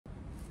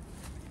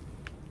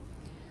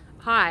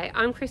Hi,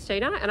 I'm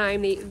Christina and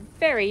I'm the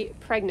very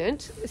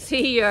pregnant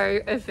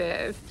CEO of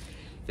Verve.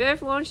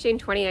 Verve launched in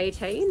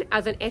 2018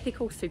 as an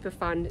ethical super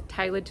fund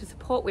tailored to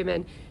support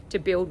women to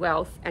build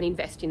wealth and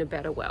invest in a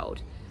better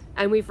world.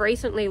 And we've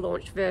recently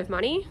launched Verve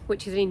Money,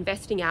 which is an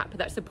investing app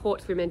that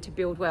supports women to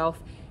build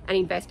wealth and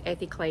invest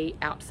ethically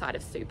outside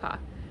of super.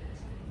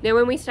 Now,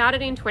 when we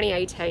started in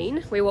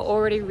 2018, we were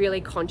already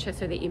really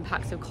conscious of the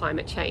impacts of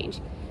climate change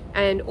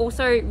and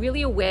also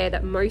really aware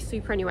that most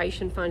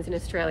superannuation funds in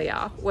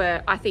Australia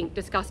were, I think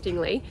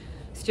disgustingly,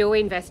 still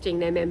investing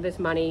their members'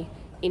 money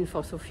in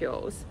fossil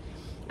fuels.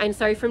 And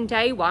so from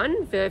day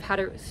one, Verve had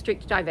a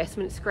strict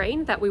divestment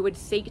screen that we would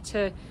seek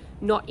to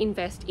not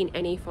invest in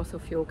any fossil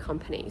fuel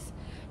companies.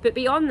 But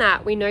beyond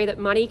that, we know that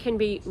money can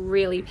be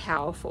really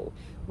powerful.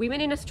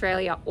 Women in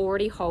Australia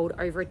already hold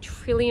over $1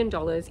 trillion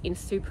in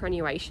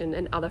superannuation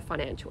and other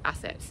financial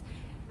assets.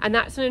 And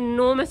that's an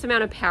enormous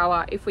amount of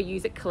power if we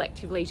use it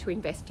collectively to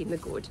invest in the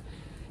good.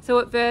 So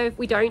at Verve,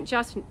 we don't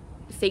just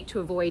seek to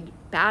avoid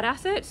bad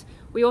assets,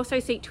 we also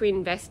seek to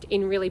invest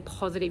in really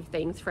positive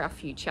things for our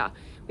future.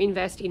 We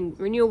invest in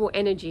renewable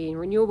energy and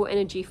renewable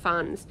energy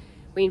funds.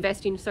 We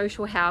invest in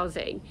social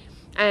housing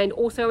and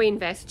also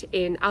invest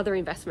in other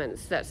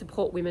investments that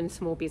support women's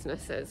small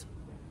businesses.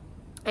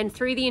 And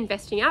through the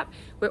investing app,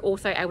 we're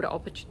also able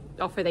to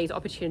offer these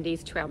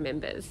opportunities to our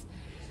members.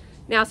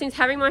 Now, since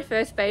having my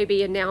first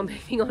baby and now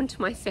moving on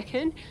to my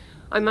second,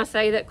 I must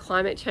say that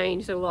climate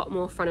change is a lot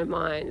more front of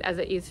mind, as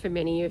it is for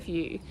many of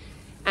you.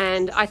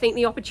 And I think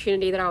the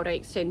opportunity that I would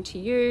extend to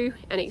you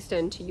and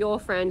extend to your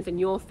friends and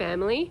your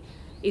family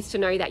is to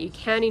know that you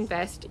can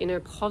invest in a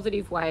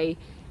positive way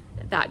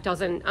that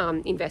doesn't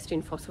invest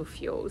in fossil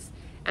fuels.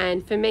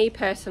 And for me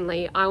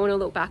personally, I want to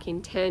look back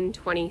in 10,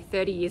 20,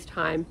 30 years'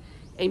 time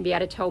and be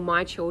able to tell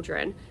my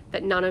children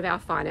that none of our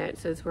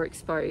finances were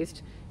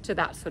exposed to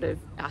that sort of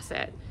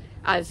asset.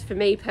 As for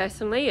me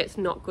personally, it's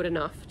not good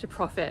enough to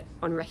profit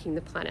on wrecking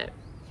the planet.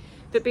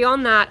 But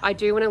beyond that, I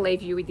do want to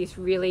leave you with this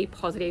really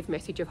positive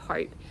message of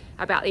hope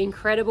about the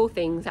incredible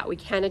things that we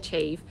can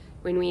achieve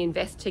when we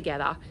invest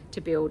together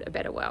to build a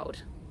better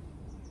world.